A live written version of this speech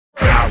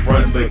I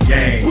run the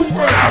game.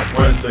 I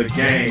run the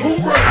game.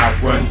 I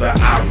run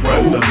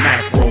the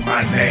macro,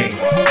 my name.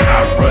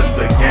 I run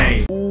the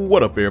game.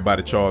 What up,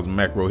 everybody? Charles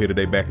Macro here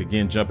today, back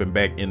again, jumping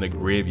back in the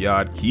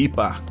Graveyard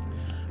Keeper.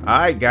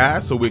 Alright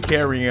guys, so we're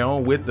carrying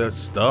on with the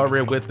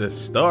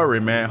story,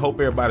 man.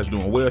 Hope everybody's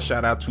doing well.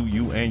 Shout out to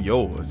you and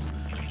yours.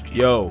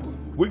 Yo,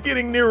 we're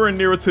getting nearer and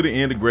nearer to the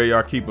end of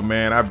Graveyard Keeper,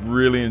 man. I've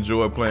really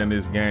enjoyed playing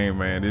this game,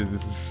 man. This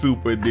is a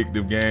super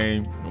addictive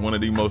game. One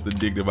of the most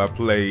addictive I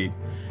played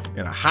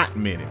in a hot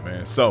minute,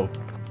 man. So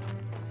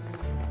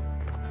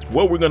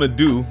what we're gonna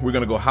do, we're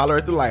gonna go holler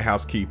at the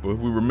Lighthouse Keeper.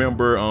 We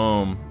remember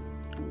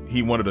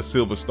he wanted a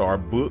Silver Star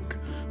book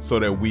so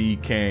that we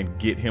can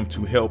get him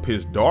to help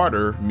his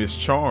daughter, Miss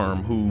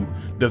Charm, who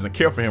doesn't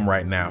care for him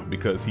right now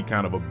because he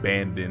kind of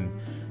abandoned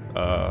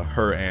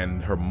her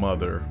and her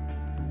mother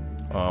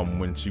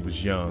when she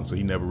was young, so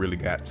he never really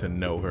got to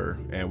know her.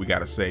 And we got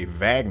to save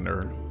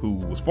Wagner, who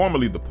was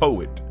formerly the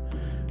poet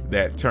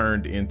that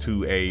turned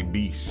into a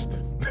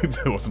beast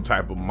or some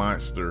type of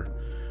monster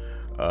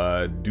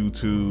due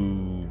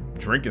to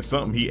drinking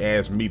something he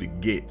asked me to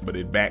get, but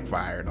it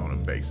backfired on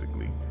him.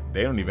 Basically,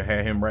 they don't even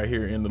have him right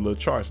here in the little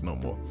charts no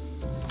more.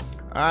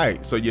 All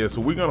right, so yeah, so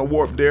we're gonna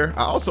warp there.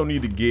 I also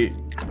need to get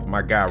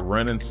my guy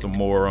running some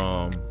more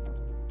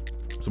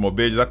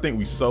veggies. I think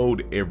we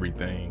sold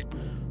everything,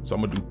 so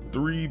I'm gonna do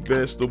 3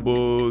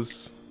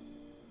 vegetables,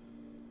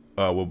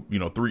 well, you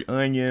know, 3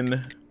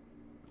 onion,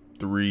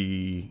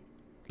 3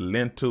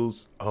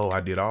 lentils. Oh,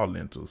 I did all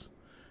lentils.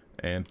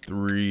 And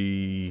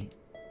 3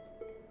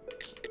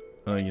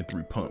 onion,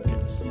 3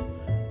 pumpkins.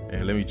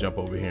 And let me jump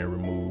over here and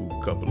remove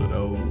a couple of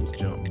those,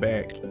 jump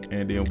back,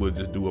 and then we'll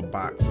just do a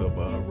box of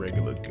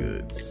regular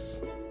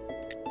goods.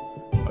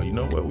 Oh, you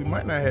know what? We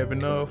might not have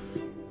enough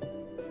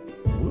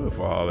wood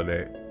for all of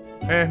that.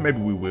 Maybe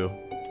we will.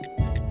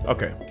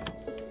 Okay.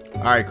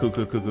 All right,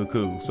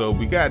 cool. So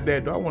we got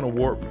that. Do I want to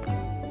warp?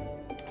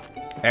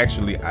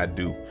 Actually, I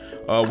do.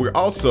 We're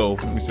also,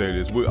 let me say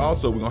this, we're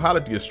gonna holler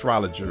at the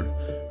astrologer.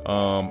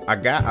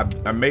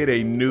 I made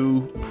a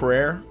new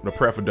prayer, the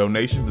prayer for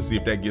donations, to see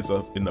if that gets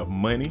us enough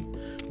money,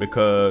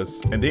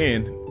 because, and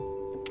then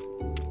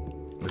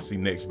let's see,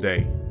 next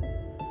day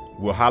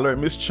we'll holler at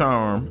Miss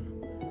Charm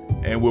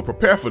and we'll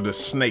prepare for the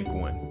snake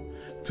one.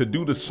 To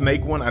do the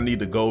snake one, I need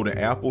the golden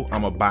apple.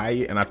 I'm gonna buy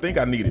it, and I think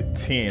I needed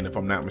 10 if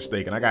I'm not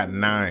mistaken. I got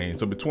 9.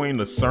 So between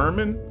the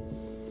sermon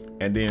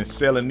and then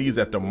selling these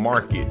at the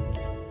market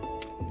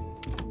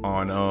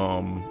on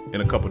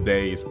in a couple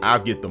days, I'll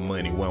get the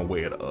money one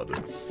way or the other.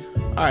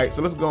 All right,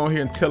 so let's go on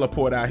here and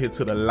teleport out here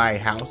to the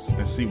lighthouse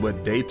and see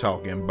what they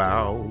talking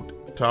about.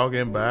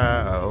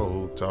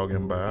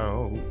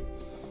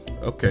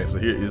 Okay, so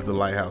here is the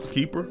Lighthouse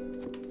Keeper.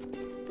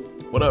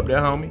 What up there,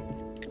 homie?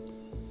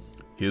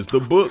 Here's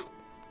the book.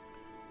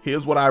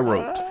 Here's what I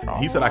wrote.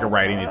 He said I could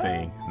write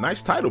anything.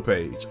 Nice title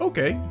page.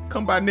 Okay,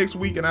 come by next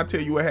week and I'll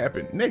tell you what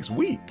happened. Next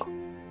week.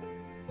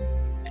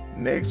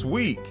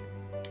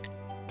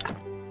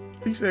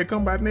 He said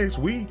come by next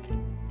week.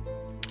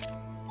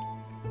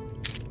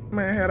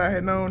 Man, had I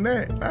had known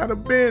that, I'd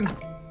have been.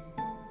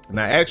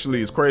 Now,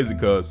 actually, it's crazy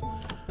because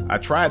I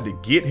tried to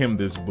get him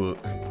this book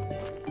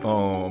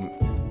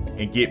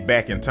and get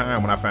back in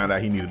time. When I found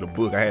out he needed a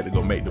book, I had to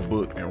go make the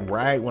book. And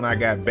right when I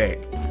got back,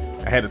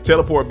 I had to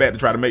teleport back to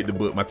try to make the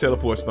book. My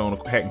teleport stone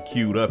hadn't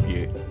queued up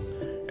yet.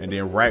 And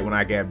then right when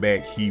I got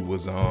back, he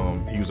was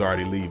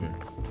already leaving.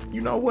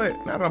 You know what?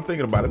 Now that I'm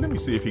thinking about it, let me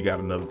see if he got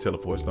another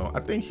teleport stone.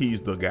 I think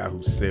he's the guy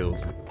who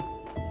sells it.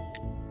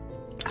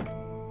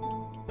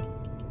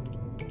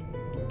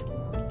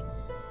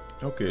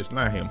 Okay, it's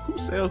not him. Who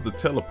sells the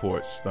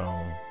teleport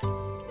stone?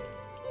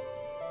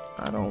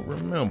 I don't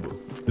remember.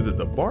 Is it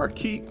the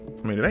barkeep?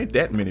 I mean, it ain't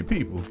that many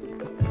people.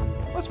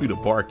 Must be the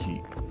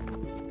barkeep.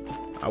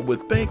 I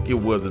would think it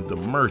wasn't the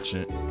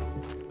merchant.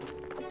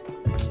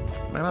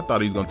 Man, I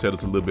thought he was gonna tell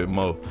us a little bit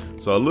more.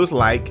 So it looks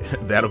like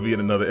that'll be in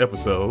another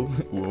episode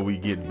when we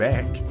get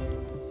back.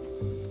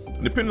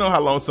 Depending on how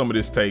long some of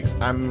this takes,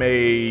 I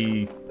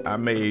may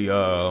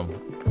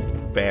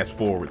fast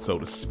forward, so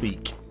to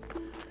speak,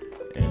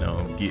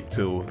 and get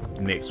till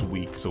next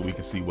week so we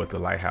can see what the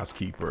Lighthouse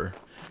Keeper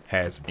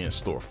has in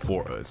store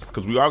for us.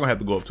 Because we are gonna have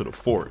to go up to the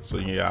fort. So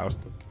yeah, I was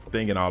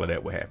thinking all of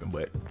that would happen,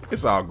 but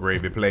it's all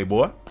gravy,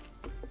 playboy.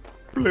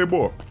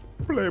 Playboy.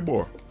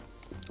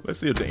 Let's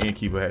see if the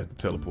innkeeper has the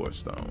teleport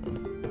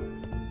stone.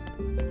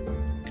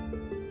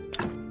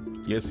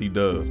 Yes, he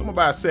does. I'm gonna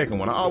buy a second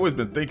one. I've always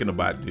been thinking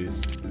about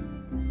this.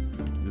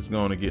 Just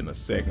going to get in a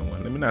second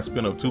one. Let me not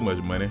spend up too much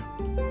money.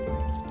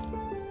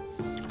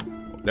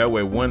 That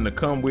way, one to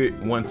come with,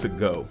 one to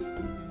go.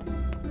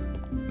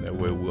 That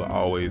way, we'll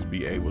always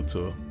be able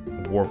to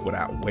warp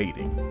without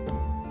waiting.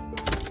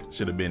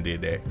 Should have been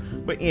did that.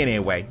 But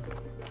anyway.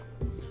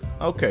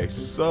 Okay,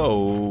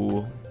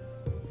 so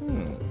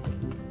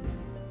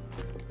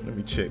let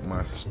me check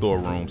my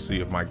storeroom, see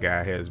if my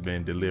guy has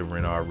been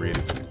delivering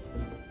already.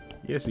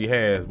 Yes, he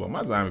has, but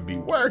my zombie be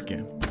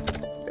working.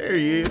 There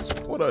he is.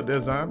 What up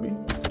there, zombie?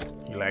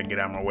 You like, get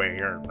out of my way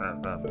here.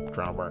 I'm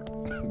trying to work.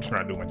 I'm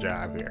trying to do my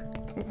job here.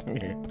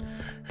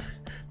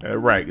 That's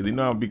right, because you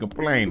know I'll be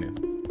complaining.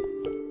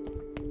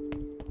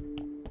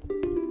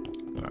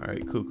 All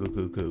right, cool.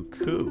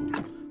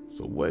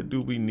 So what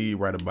do we need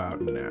right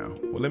about now?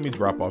 Well, let me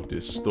drop off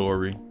this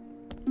story.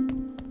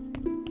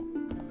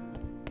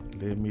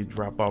 Yeah.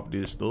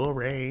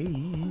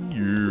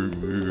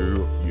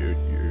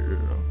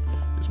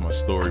 It's my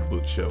story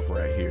bookshelf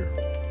right here.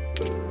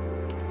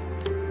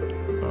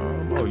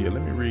 Oh yeah,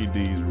 let me read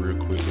these real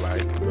quick.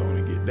 Like, go on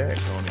and get that.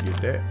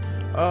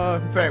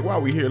 In fact, while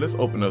we're here, let's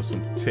open up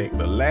some tech.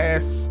 The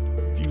last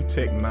few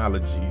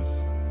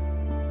technologies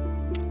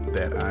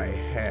that I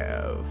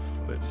have.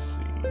 Let's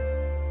see.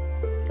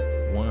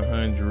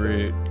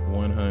 100,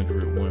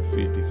 100,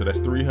 150. So that's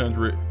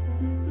 300,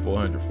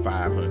 400,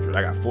 500.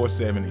 I got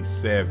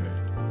 477,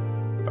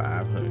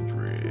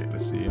 500.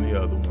 Let's see, any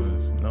other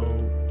ones? No.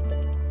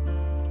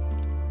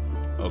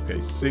 Okay,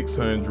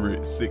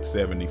 600,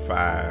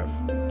 675.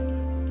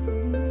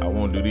 I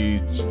won't do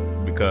these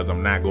because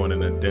I'm not going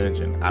in a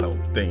dungeon, I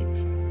don't think.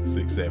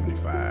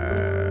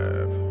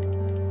 675.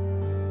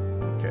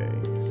 Okay,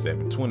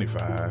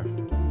 725.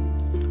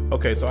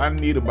 Okay, so I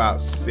need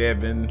about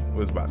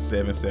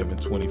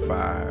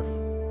 725.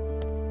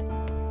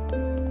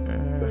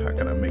 How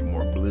can I make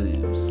more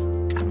blues?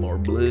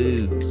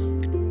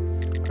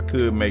 I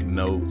could make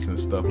notes and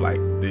stuff like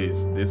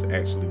this. This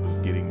actually was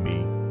getting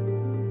me.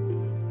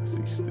 Let's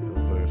see,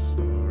 silver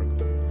star.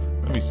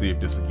 Let me see if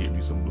this will get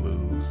me some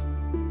blues.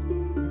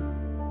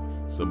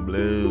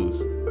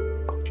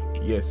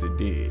 Yes, it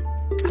did.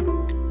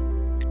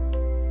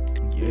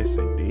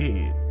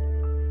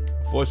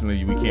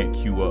 Unfortunately, we can't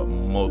queue up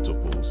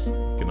multiples.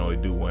 You can only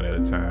do one at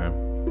a time.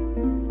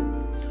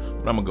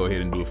 But I'm gonna go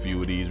ahead and do a few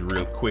of these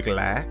real quick,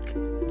 like,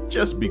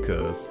 just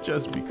because.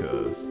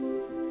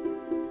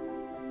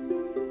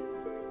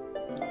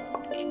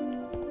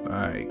 All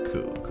right,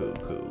 cool.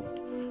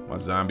 My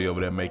zombie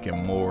over there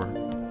making more.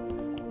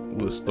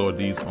 We'll store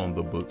these on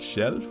the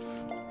bookshelf.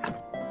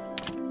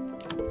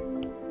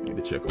 Need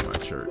to check on my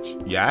church.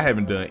 Yeah, I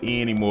haven't done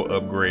any more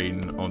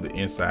upgrading on the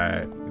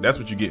inside. That's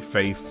what you get,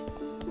 faith.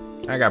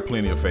 I got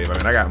plenty of faith. I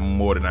mean, I got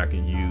more than I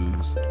can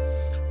use.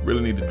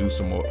 Really need to do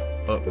some more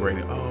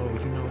upgrading. Oh,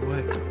 you know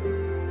what?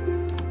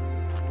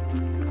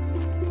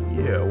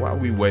 Yeah, while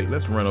we wait,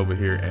 let's run over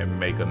here and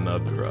make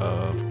another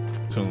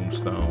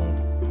tombstone.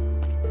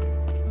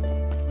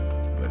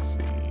 Let's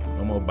see.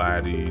 I'm gonna buy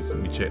these.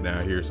 Let me check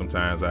down here.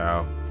 Sometimes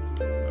I'll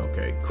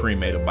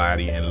cremate a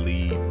body and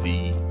leave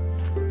the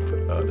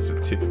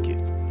certificate.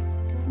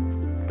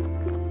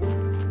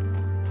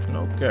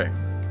 Okay.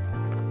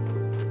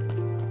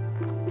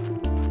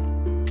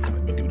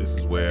 Let me do this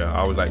as well. I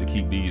always like to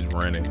keep these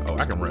running. Oh,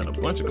 I can run a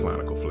bunch of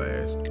conical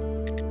flasks.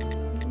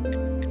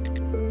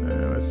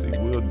 And let's see.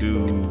 We'll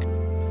do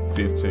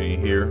 15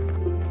 here.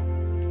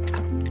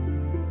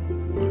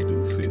 We'll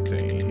do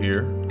 15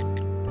 here.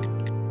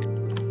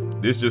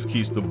 This just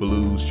keeps the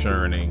blues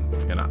churning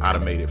in an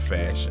automated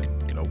fashion,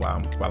 you know,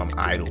 while I'm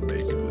idle,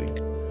 basically.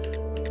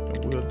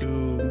 And we'll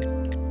do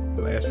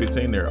the last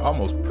 15 there.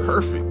 Almost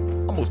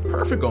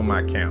perfect on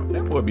my count.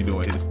 That boy be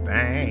doing his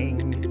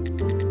thing.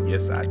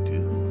 Yes, I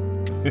do.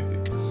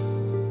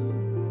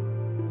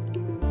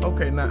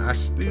 Okay, now I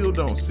still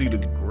don't see the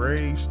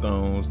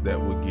gravestones that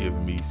would give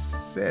me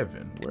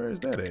 7. Where is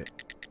that at?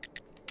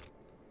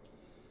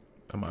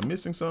 Am I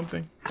missing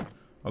something?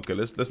 Okay,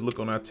 let's look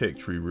on our tech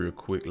tree real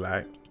quick,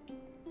 like.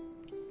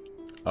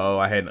 Oh,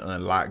 I hadn't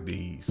unlocked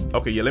these.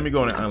 Okay, yeah, let me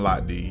go in and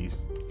unlock these.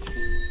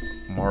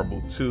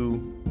 Marble 2,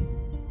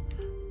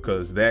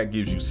 because that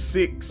gives you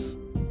 6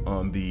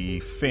 on the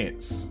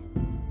fence.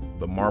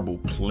 The marble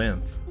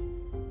plinth.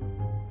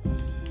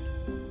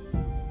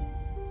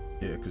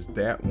 Yeah, because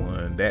that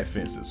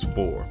fence is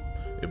 4.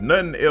 If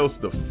nothing else,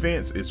 the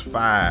fence is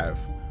 5.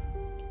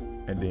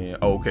 And then,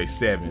 okay,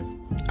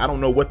 7. I don't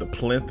know what the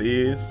plinth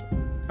is.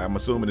 I'm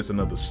assuming it's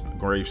another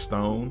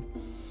gravestone.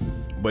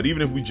 But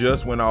even if we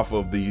just went off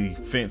of the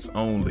fence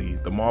only,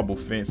 the marble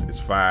fence is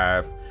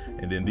 5,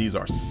 and then these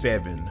are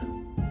 7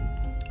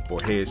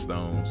 for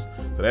headstones.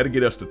 So that'll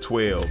get us to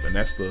 12, and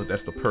that's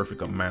the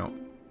perfect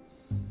amount.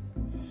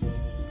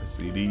 Let's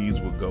see, these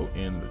will go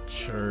in the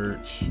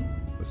church.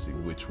 Let's see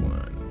which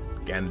one.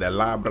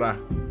 Candelabra.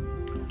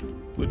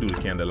 We'll do the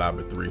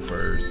candelabra 3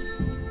 first.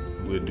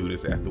 We'll do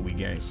this after we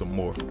gain some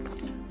more.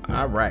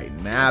 All right,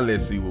 now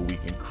let's see what we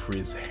can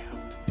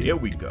craft. Here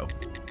we go.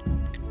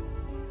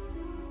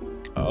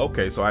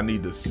 Okay, so I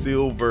need the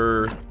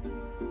silver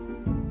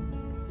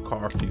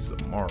carved piece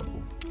of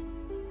marble.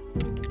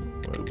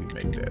 Where do we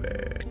make that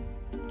at?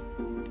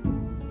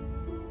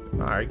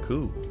 All right,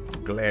 cool.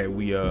 Glad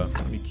we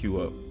let me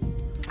queue up.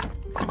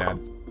 See now.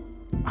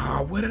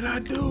 Ah, what did I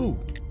do?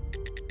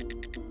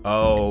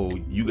 Oh,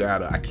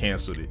 I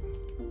canceled it.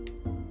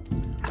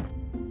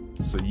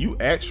 So you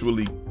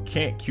actually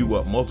can't queue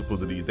up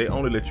multiples of these. They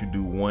only let you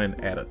do one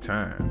at a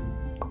time.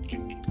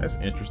 That's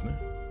interesting.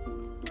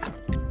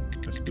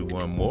 Let's do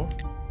one more.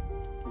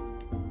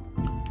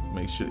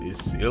 Make sure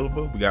it's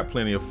silver. We got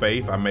plenty of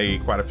faith. I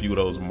made quite a few of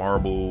those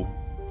marble.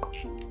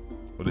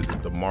 What is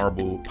it? The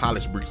marble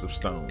polished bricks of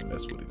stone.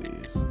 That's what it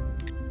is.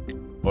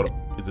 Or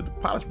Is it the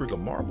polished brick or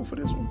marble for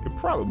this one? It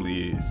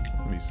probably is.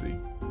 Let me see.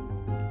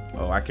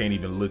 Oh, I can't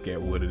even look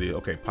at what it is.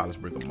 Okay,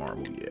 polished brick or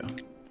marble, yeah.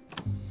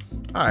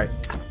 All right,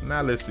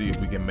 now let's see if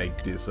we can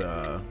make this,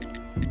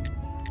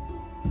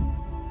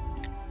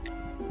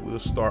 we'll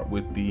start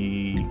with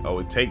the, oh,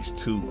 it takes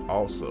 2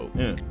 also.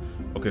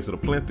 Okay, so the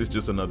plinth is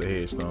just another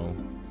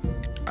headstone.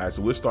 All right,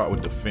 so we'll start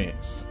with the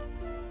fence.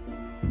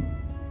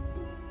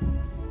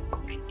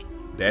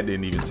 That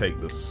didn't even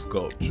take the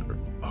sculpture.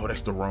 Oh,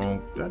 that's the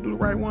wrong, did I do the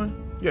right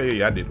one?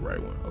 Yeah, I did the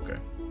right one, okay.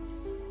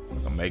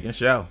 I'm making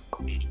sure.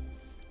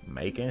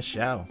 Making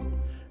sure.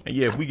 And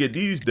yeah, if we get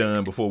these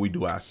done before we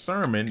do our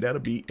sermon,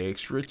 that'll be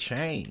extra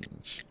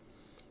change.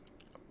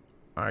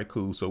 All right,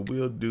 cool. So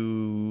we'll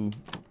do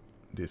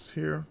this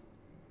here.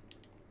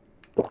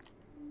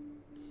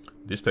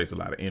 This takes a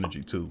lot of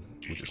energy too,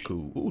 which is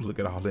cool. Ooh, look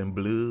at all them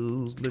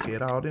blues. Look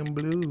at all them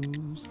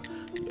blues.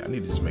 Yeah, I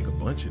need to just make a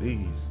bunch of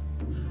these.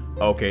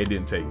 Okay, it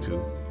didn't take 2.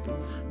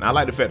 Now, I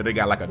like the fact that they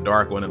got like a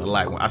dark one and a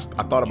light one. I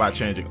thought about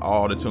changing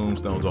all the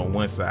tombstones on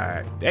one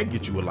side. That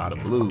gets you a lot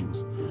of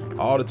blues.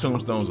 All the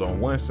tombstones on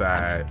one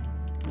side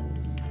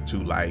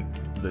to like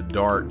the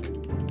dark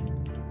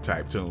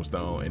type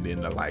tombstone, and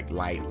then the like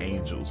light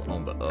angels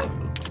on the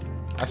other.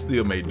 I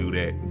still may do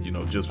that, you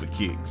know, just for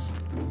kicks.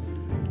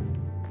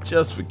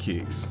 Just for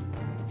kicks.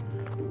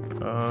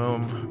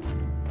 Now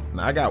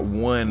I got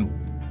one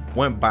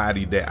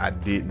body that I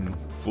didn't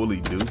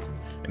fully do.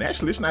 And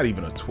actually, it's not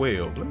even a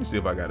 12. Let me see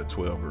if I got a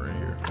 12er in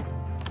here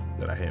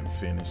that I hadn't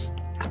finished.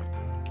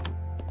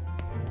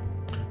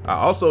 I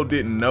also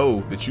didn't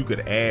know that you could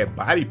add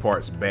body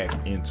parts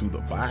back into the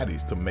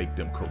bodies to make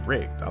them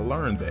correct. I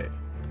learned that.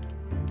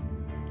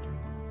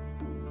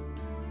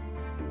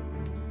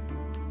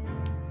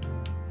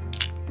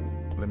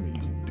 Let me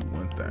do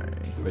one thing.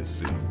 Let's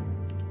see.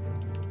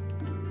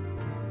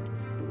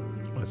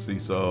 Let's see.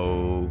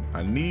 So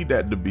I need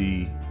that to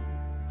be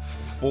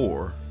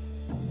 4.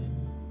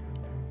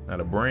 Now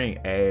the brain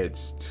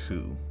adds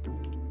 2.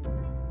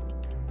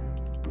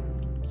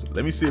 So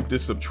let me see if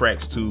this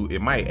subtracts 2.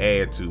 It might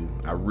add 2.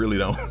 I really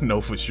don't know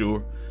for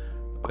sure.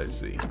 Let's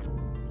see.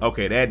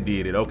 Okay, that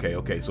did it.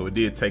 Okay. So it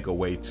did take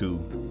away 2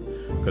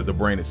 because the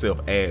brain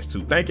itself adds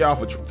 2. Thank y'all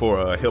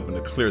for helping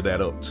to clear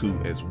that up too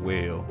as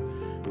well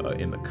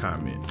in the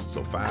comments.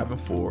 So 5 and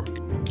 4.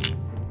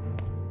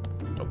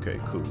 Okay,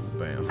 cool.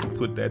 Bam.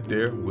 Put that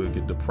there. We'll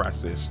get the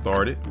process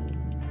started.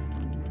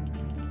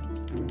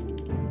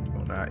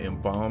 Our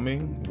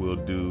embalming, we'll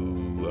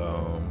do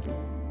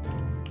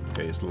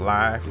okay, it's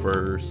live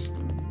first.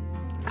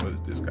 What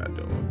is this guy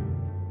doing?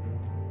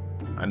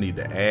 I need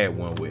to add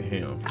one with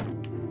him.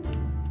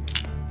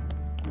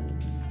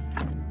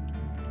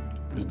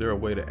 Is there a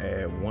way to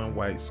add 1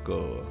 white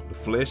skull? The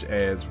flesh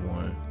adds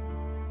 1.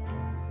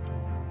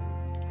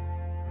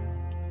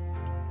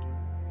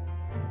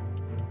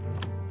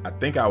 I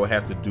think I would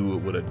have to do it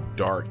with a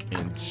dark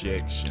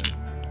injection.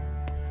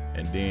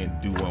 And then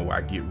do one where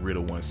I get rid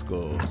of 1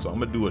 skull. So I'm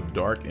gonna do a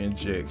dark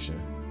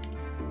injection,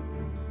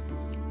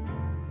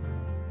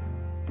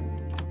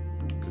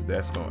 because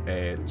that's gonna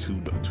add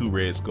two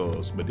red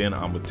skulls. But then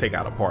I'm gonna take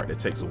out a part that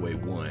takes away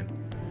 1,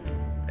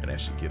 and that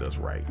should get us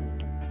right.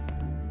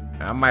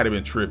 I might have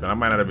been tripping. I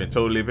might not have been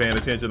totally paying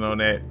attention on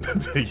that.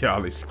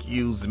 Y'all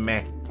excuse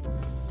me.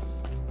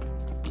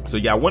 So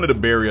yeah, I wanted to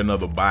bury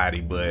another body,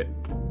 but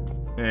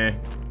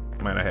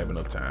might not have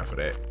enough time for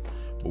that.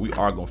 But we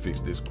are gonna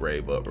fix this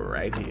grave up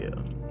right here.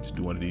 Just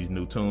do one of these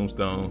new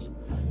tombstones.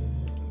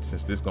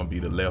 Since this gonna be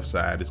the left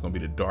side, it's gonna be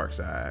the dark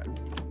side.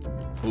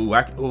 Ooh,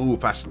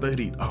 if I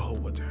studied, oh,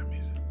 what time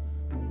is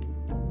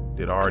it?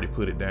 Did I already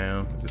put it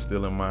down? Is it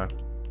still in my?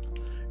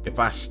 If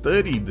I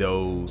studied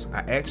those, I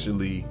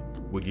actually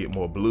would get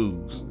more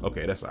blues.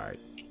 Okay, that's all right.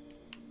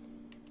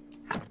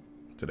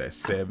 So that's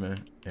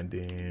 7, and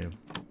then.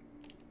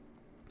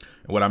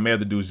 And what I may have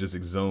to do is just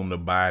exhume the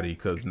body,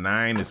 because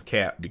 9 is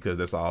capped because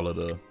that's all of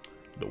the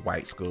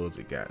white skulls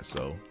it got.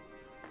 So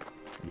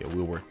yeah,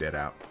 we'll work that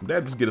out.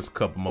 That'll just get us a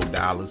couple more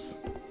dollars.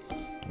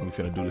 We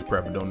finna do this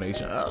prep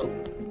donation.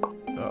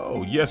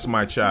 Oh yes,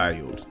 my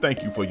child,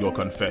 thank you for your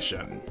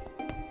confession.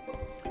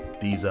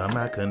 These are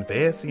my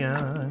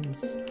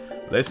confessions.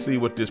 Let's see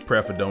what this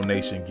prep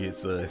donation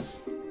gets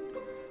us.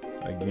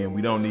 Again,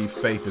 we don't need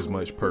faith as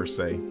much per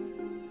se,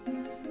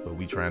 but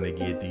we trying to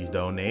get these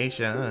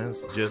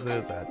donations. Just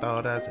as I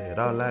thought, I said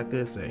all I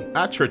could say.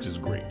 Our church is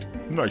great.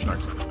 Nice.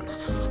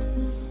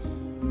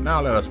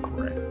 Now let us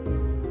pray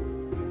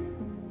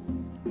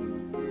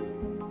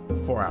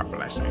for our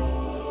blessing.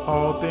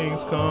 All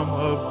things come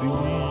of thee.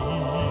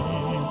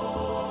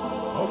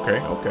 Okay.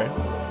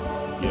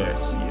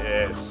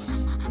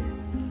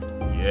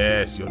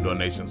 Yes, your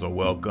donations are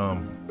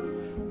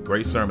welcome.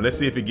 Great sermon. Let's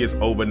see if it gets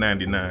over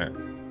 99.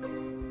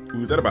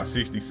 Ooh, is that about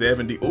 60,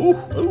 70? Ooh,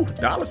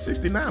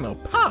 $1.69 a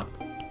pop.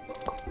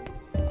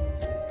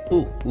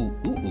 Ooh.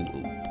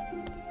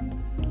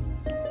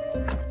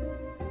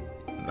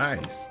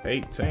 Nice,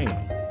 18.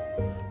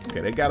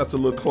 Okay, they got us a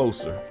little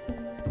closer.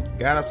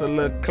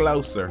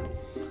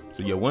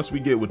 So yeah, once we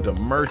get with the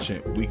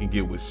merchant, we can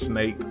get with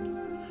Snake.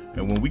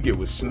 And when we get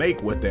with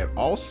Snake, what that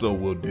also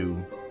will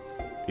do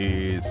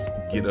is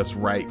get us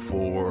right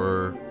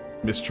for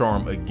Miss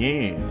Charm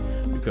again,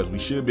 because we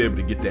should be able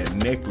to get that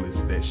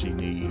necklace that she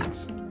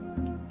needs.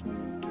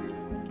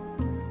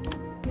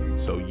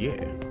 So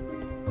yeah.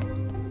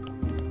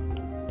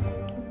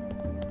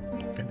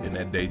 And then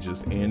that day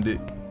just ended.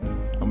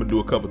 I'm gonna do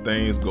a couple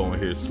things, go in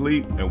here,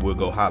 sleep, and we'll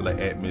go holler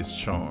at Miss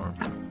Charm.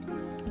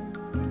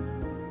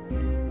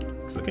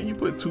 So can you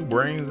put 2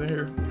 brains in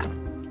here?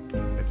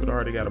 If it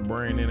already got a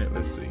brain in it,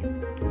 let's see.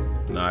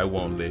 No, it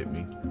won't let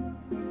me.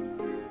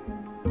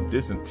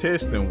 This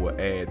intestine will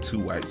add 2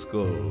 white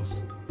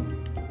skulls.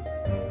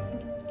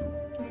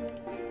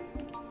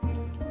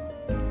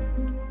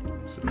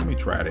 So let me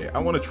try that. I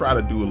want to try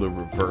to do a little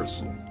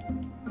reversal.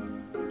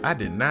 I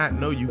did not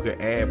know you could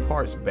add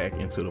parts back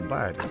into the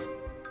bodies.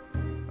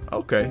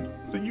 Okay,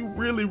 so you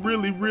really,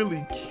 really,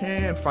 really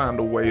can find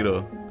a way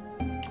to...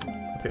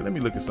 Okay, let me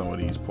look at some of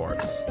these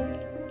parts.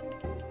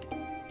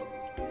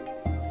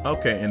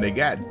 Okay, and they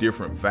got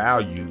different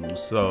values,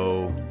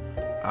 so...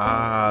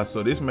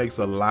 so this makes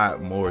a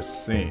lot more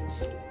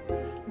sense.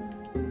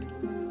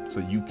 So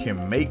you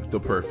can make the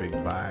perfect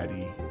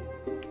body.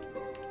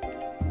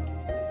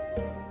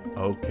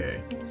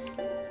 Okay.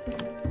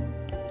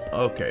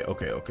 Okay,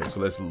 so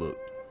let's look.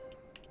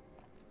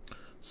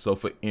 So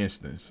for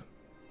instance,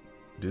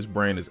 this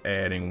brain is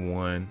adding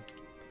 1.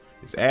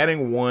 It's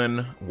adding 1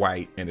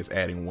 white and it's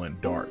adding 1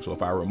 dark. So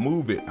if I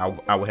remove it,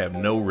 I will have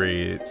no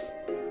reds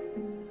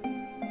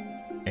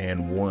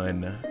and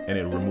 1, and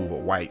it'll remove a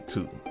white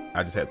too.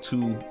 I just have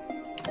 2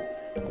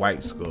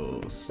 white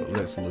skulls. So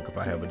let's look if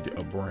I have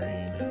a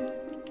brain.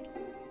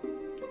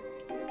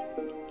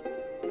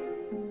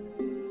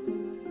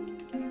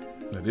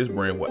 Now this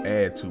brain will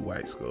add 2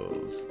 white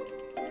skulls.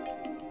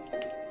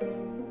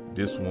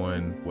 This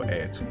one will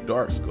add 2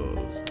 dark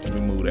skulls. Let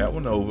me move that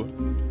one over.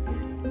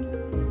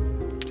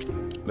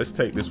 Let's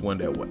take this one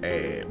that will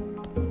add.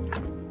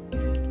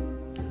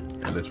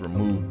 And let's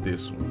remove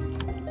this one.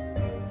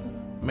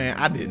 Man,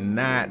 I did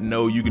not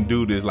know you can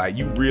do this. Like,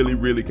 you really,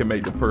 really can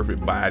make the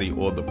perfect body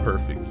or the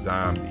perfect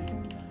zombie.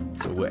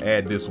 So we'll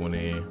add this one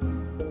in.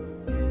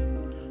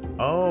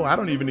 Oh, I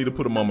don't even need to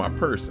put them on my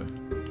person.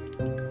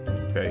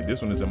 Okay,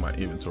 this one is in my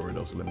inventory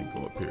though, so let me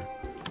go up here.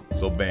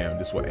 So bam,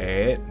 this will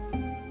add.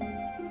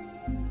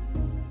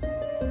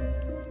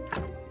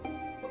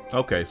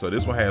 Okay, so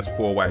this one has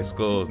 4 white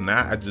skulls.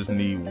 Now I just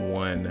need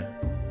 1.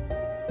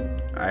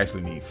 I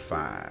actually need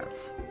 5.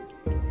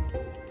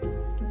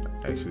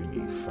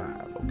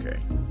 Okay.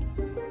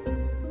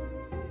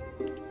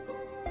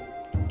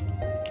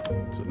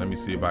 So let me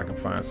see if I can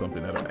find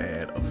something that'll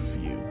add a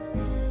few.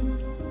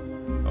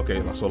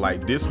 Okay, so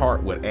like this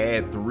heart would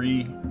add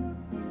 3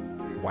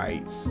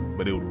 whites,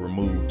 but it would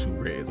remove 2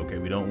 reds. Okay,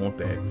 we don't want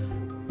that.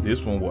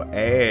 This one will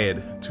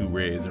add 2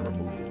 reds and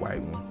remove a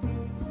white one.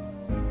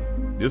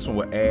 This one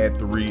will add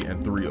 3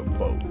 and 3 of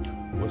both.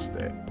 What's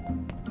that?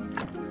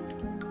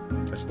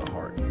 That's the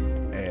heart.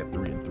 Add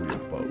 3 and 3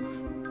 of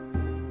both.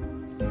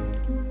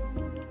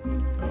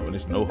 Oh, and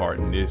there's no heart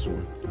in this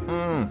one.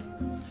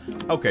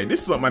 Okay, this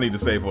is something I need to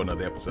save for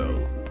another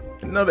episode.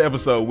 Another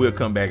episode, we'll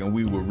come back and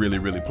we will really,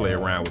 really play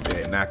around with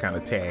that. And I kind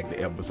of tag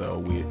the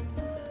episode with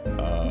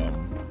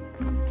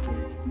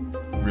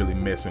really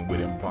messing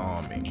with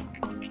embalming.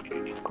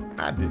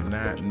 I did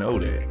not know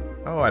that.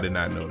 Oh, I did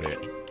not know that.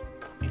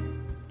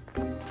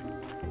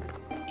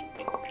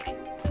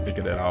 Look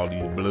at that, all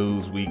these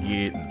blues we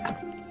get.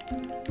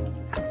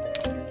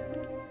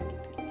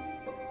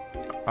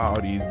 All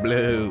these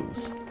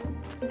blues.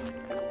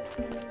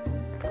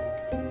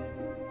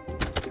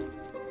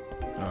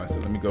 All right, so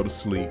let me go to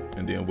sleep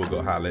and then we'll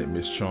go holler at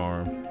Miss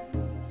Charm.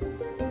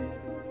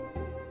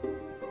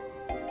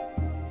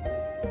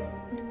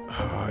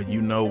 You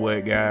know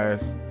what,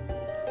 guys?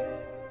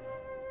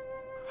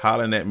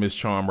 Hollering at Miss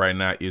Charm right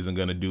now isn't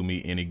gonna do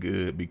me any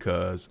good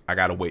because I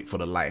gotta wait for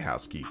the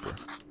lighthouse keeper.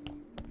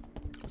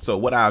 So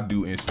what I'll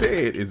do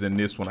instead is in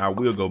this one, I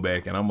will go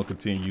back and I'm gonna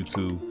continue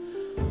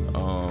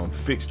to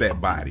fix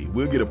that body.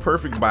 We'll get a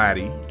perfect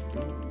body,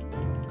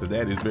 because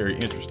that is very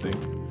interesting,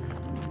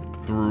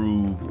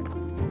 through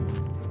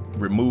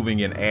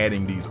removing and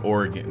adding these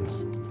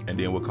organs, and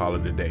then we'll call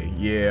it a day.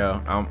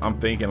 Yeah, I'm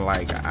thinking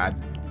like I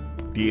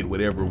did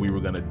whatever we were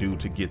gonna do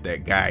to get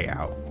that guy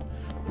out,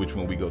 which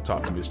when we go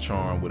talk to Miss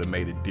Charm would have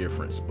made a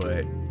difference,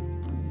 but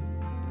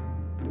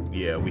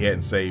yeah, we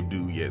hadn't saved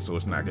dude yet, so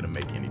it's not gonna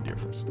make any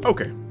difference.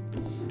 Okay,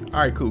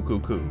 all right, cool.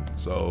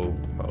 So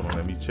hold on,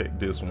 let me check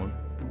this one.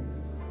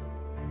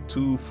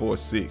 2, 4,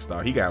 6.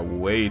 Though he got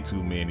way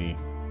too many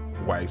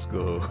white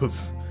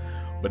skulls,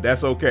 but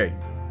that's okay.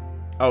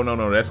 Oh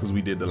no, that's because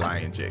we did the lye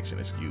injection.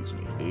 Excuse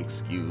me.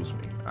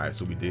 All right,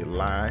 so we did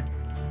lye.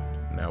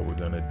 Now we're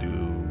gonna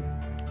do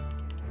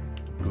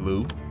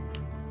glue.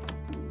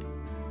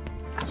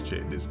 Let's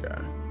check this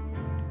guy.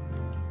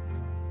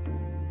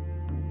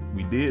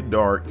 We did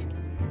dark.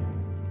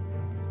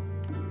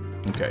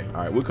 Okay,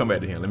 all right, we'll come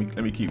back to him.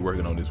 Let me keep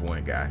working on this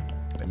one guy.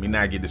 Let me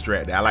not get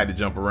distracted. I like to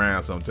jump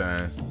around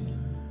sometimes.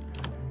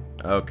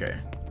 Okay.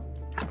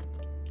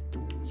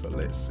 So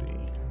let's see.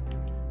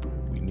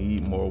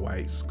 need more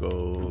white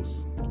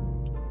skulls.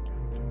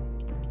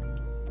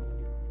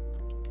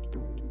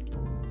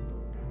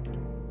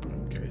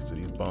 Okay, so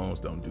these bones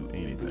don't do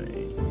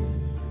anything.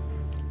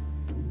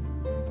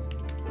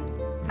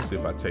 Let's see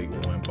if I take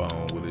one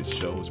bone, will it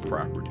show its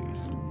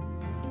properties?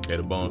 Okay,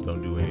 the bones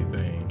don't do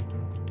anything.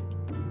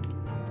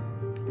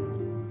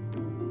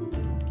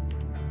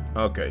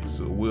 Okay,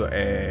 so we'll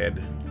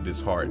add this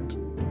heart.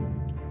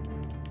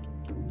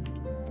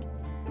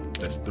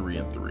 That's 3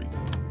 and 3.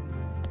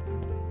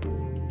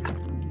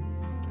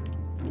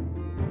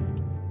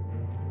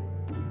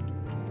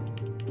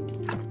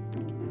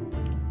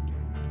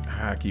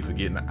 I keep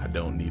forgetting I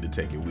don't need to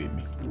take it with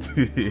me.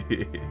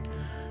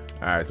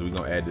 All right, so we're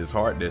gonna add this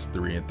heart. That's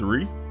 3 and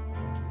 3.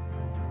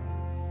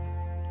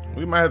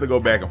 We might have to go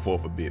back and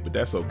forth a bit, but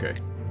that's okay.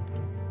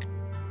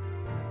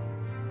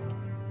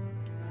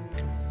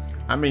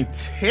 I mean,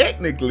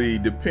 technically,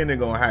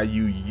 depending on how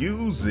you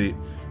use it,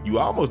 you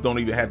almost don't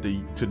even have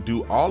to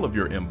do all of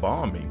your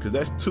embalming, because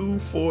that's 2,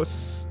 4,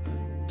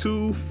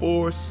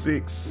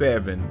 6,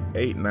 7,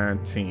 8,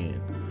 9,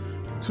 10.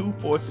 2,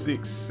 4,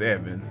 6,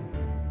 7.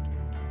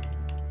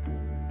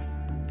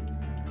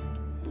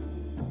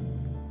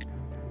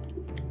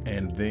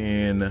 And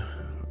then,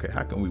 okay,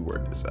 how can we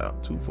work this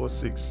out? 2, 4,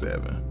 6,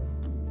 7.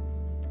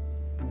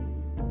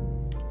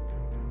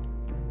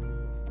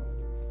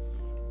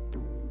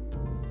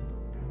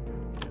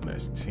 And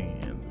that's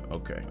 10.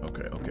 Okay.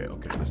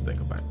 Let's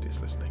think about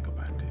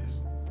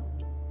this.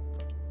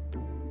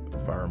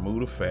 If I remove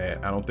the fat,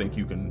 I don't think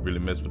you can really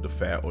mess with the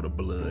fat or the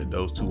blood.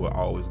 Those two are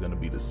always going to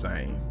be the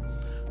same.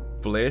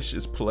 Flesh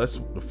is plus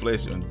the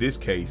flesh. In this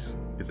case,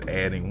 is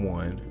adding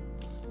 1.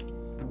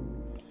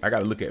 I got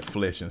to look at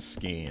flesh and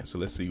skin. So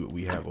let's see what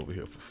we have over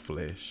here for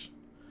flesh.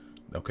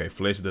 Okay,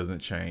 flesh doesn't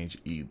change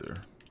either.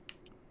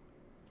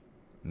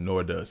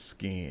 Nor does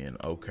skin.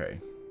 Okay.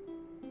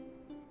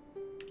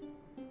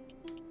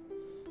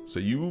 So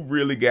you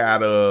really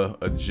gotta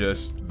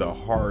adjust the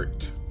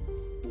heart,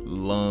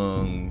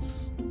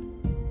 lungs.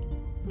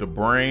 The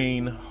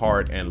brain,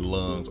 heart, and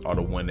lungs are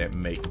the one that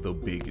make the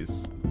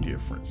biggest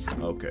difference.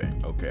 Okay,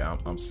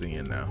 I'm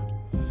seeing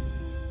now.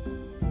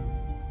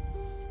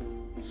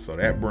 So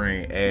that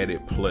brain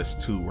added plus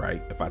 2,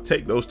 right? If I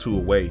take those 2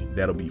 away,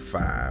 that'll be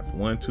 5.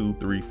 1, 2,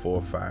 3,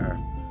 4, 5,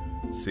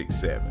 6,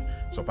 7.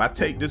 So if I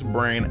take this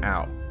brain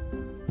out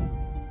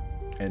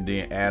and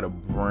then add a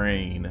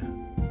brain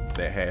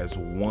that has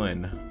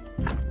 1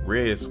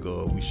 red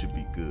skull, we should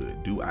be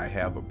good. Do I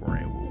have a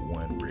brain with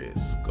 1 red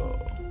skull?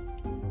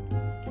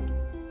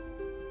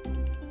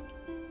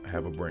 I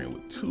have a brain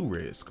with 2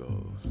 red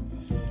skulls.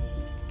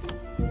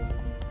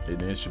 And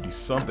then it should be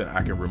something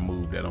I can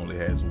remove that only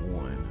has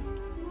 1.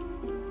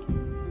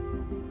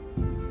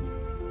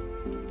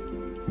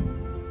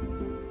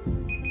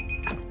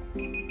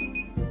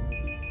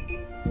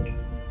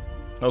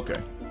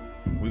 Okay,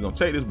 we're gonna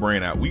take this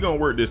brain out. We're gonna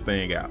work this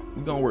thing out.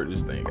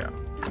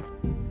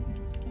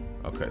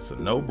 Okay, so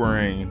no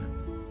brain.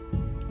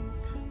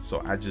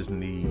 So I just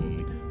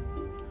need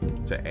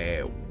to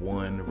add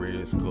 1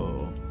 red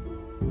skull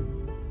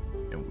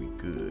and we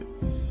good.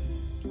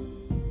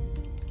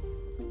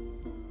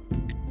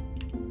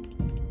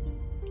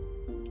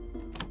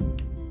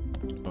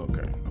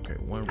 Okay,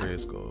 1 red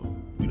skull.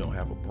 We don't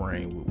have a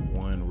brain with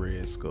 1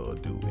 red skull,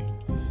 do we?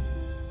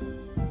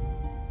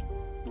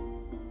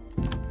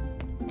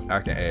 I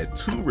can add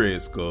 2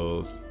 red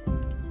skulls.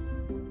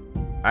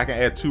 I can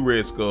add 2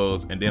 red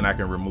skulls and then I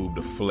can remove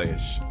the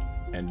flesh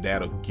and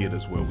that'll get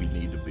us where we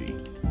need to be.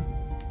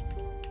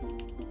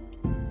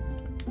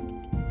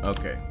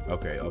 Okay.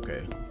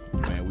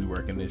 Man, we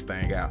working this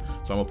thing out.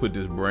 So I'm gonna put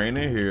this brain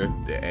in here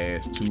that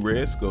adds 2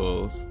 red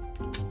skulls.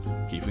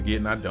 Keep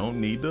forgetting I don't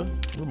need to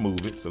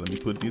remove it. So let me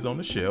put these on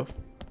the shelf.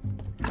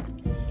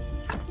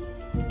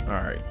 All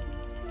right.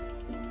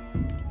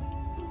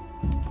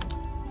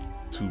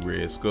 2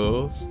 red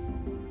skulls.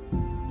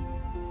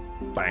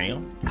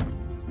 Bam.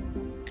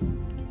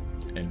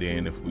 And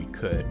then if we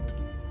cut,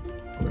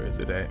 where is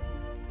it at?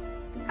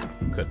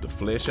 Cut the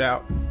flesh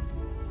out.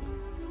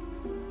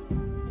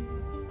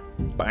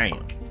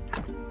 Bam.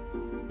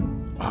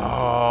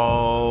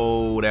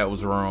 Oh, that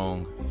was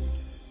wrong.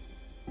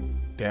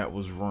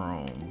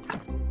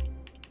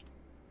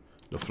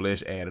 The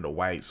flesh added a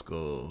white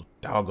skull.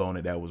 Doggone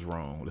it, that was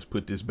wrong. Let's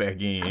put this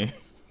back in.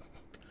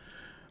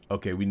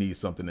 Okay, we need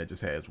something that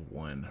just has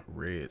 1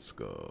 red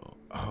skull.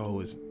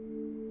 Oh,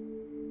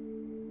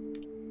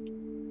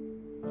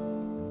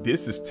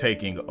 this is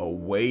taking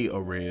away a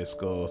red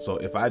skull. So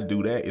if I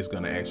do that, it's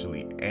gonna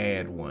actually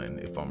add 1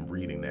 if I'm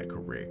reading that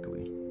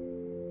correctly.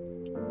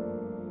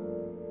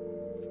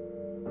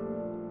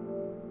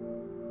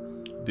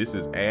 This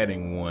is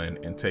adding 1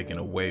 and taking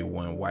away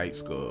 1 white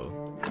skull.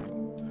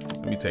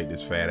 Let me take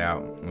this fat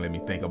out and let me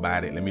think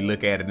about it. Let me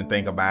look at it and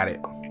think about it.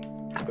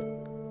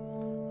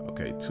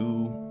 Okay,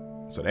 2.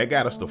 So that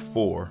got us to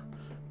 4.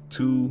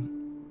 2,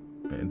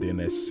 and then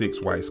that's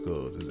 6 white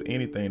skulls. Is there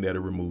anything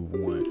that'll remove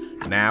 1?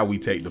 Now we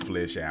take the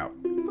flesh out.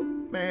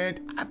 Man,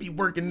 I be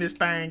working this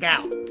thing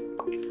out.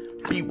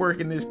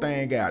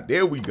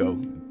 There we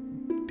go.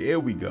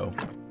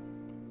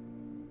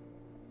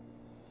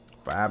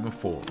 5 and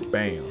 4.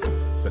 Bam.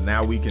 So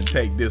now we can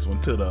take this one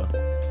to the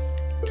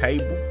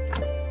table.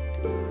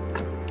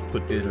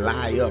 Put this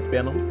lie up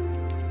in them.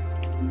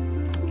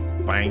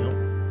 Bam.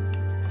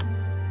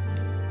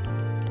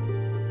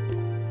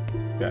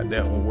 Got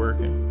that one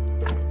working.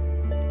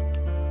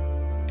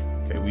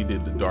 Okay, we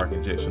did the dark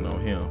injection on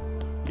him.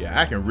 Yeah,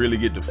 I can really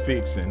get the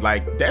fixing.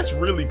 Like, that's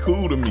really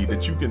cool to me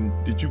that you can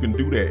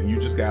do that. And you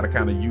just gotta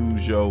kind of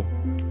use your,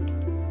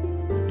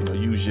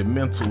 use your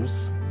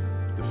mentals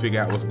to figure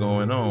out what's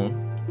going on.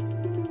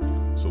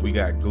 So we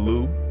got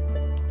glue.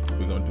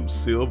 We're gonna do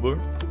silver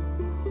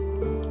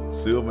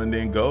and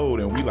then gold,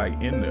 and we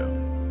like in there.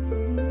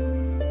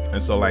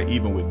 And so like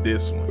even with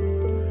this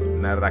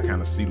one, now that I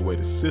kind of see the way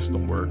the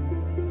system works,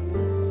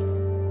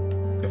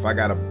 if I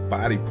got a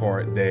body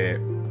part that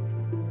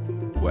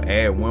will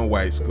add 1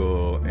 white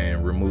skull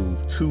and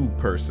remove 2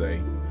 per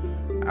se,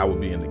 I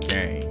would be in the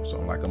game. So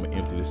I'm like, I'm gonna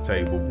empty this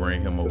table,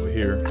 bring him over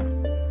here.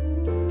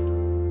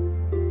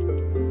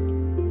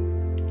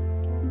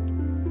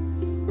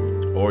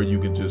 Or you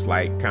can just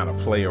like kind of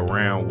play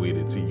around with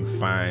it till you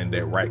find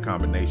that right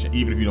combination,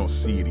 even if you don't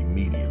see it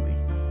immediately.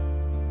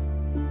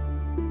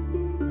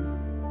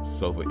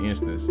 So for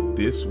instance,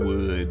 this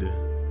would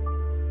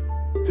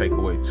take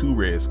away 2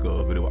 red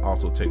skulls, but it will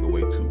also take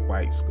away 2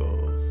 white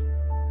skulls.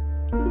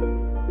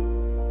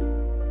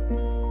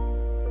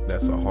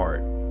 That's a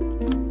heart.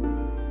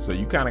 So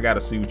you kind of got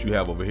to see what you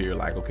have over here.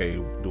 Like,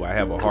 okay, do I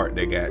have a heart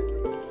that got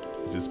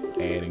just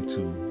adding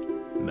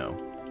 2? No.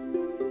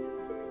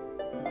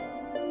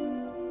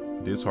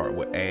 This heart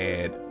would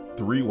add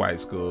 3 white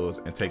skulls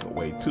and take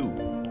away 2.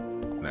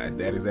 Now, is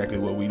that exactly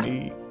what we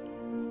need?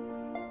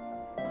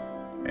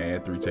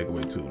 Add 3, take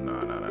away 2. No,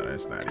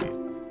 that's not it.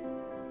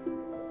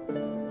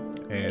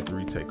 Add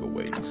 3, take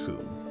away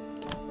 2.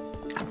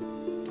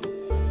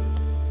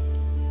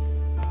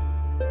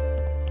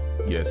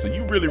 Yeah, so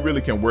you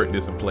really can work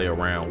this and play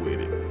around with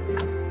it.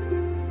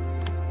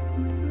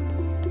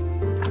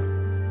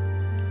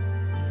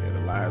 Okay,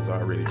 the lie's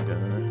already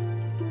done.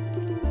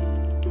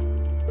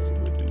 So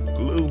we'll do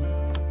glue.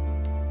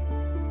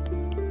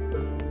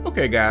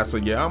 Okay, guys, so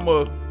yeah, I'm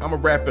gonna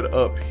wrap it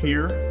up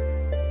here.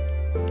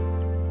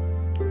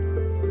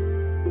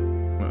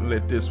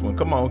 Let this one,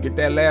 come on, get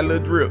that last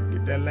little drip.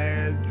 Get that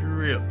last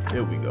drip.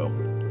 There we go.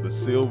 The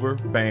silver,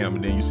 bam,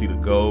 and then you see the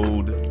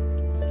gold.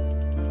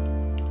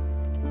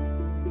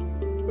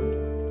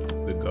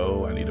 The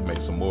gold, I need to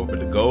make some more, but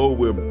the gold,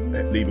 we'll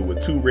leave it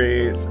with 2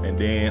 reds, and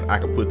then I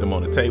can put them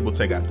on the table,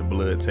 take out the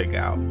blood, take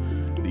out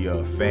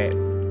the fat,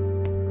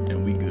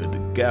 and we good to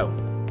go.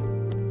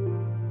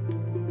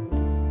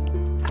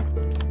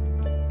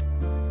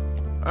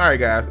 All right,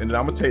 guys, and then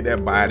I'm gonna take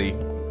that body,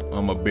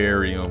 I'm gonna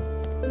bury him.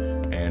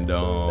 And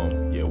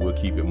yeah, we'll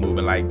keep it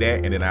moving like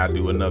that, and then I'll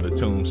do another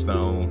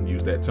tombstone,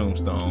 use that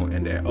tombstone,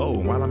 and that, oh,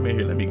 while I'm in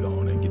here, let me go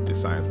on and get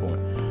this science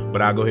point.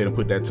 But I'll go ahead and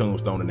put that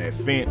tombstone in that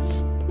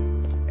fence,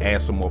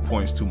 add some more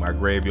points to my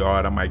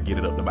graveyard. I might get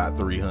it up to about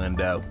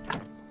 300.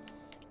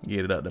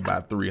 Get it up to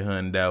about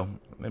 300.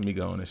 Let me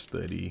go on and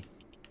study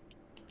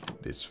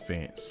this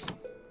fence.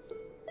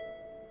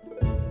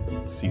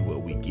 See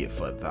what we get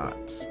for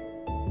that.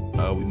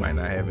 Oh, we might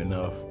not have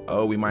enough.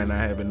 Oh, we might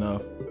not have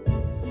enough.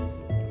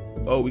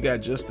 Oh, we got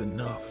just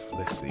enough.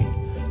 Let's see.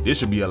 This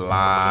should be a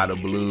lot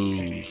of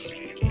blues.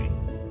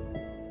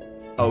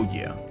 Oh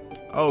yeah.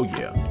 Oh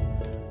yeah.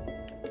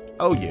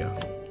 Oh yeah.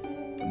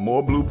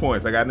 More blue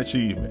points. I got an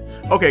achievement.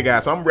 Okay,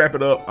 guys, so I'm gonna wrap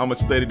it up. I'm gonna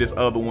study this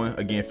other one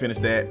again, finish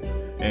that,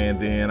 and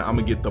then I'm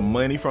gonna get the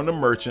money from the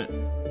merchant.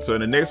 So in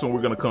the next one,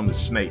 we're gonna come to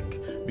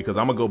Snake, because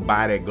I'm gonna go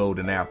buy that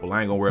golden apple.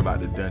 I ain't gonna worry about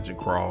the dungeon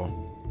crawl.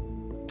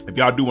 If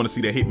y'all do want to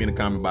see that, hit me in the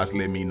comment box,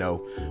 let me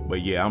know.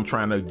 But yeah, I'm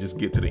trying to just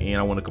get to the end.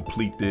 I want to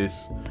complete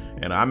this,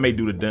 and I may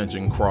do the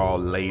dungeon crawl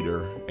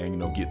later and,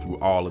 get through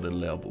all of the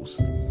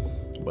levels.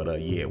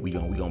 But yeah, we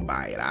gonna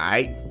buy it. All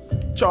right,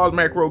 Charles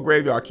Macro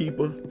Graveyard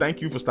Keeper,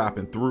 thank you for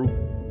stopping through,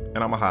 and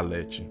I'm gonna holler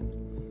at you.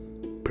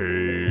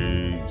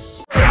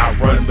 Peace. I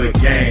run the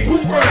game.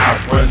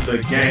 I run the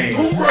game.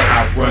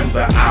 I run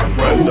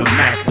the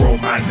macro,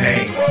 my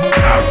name.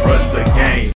 I run the game.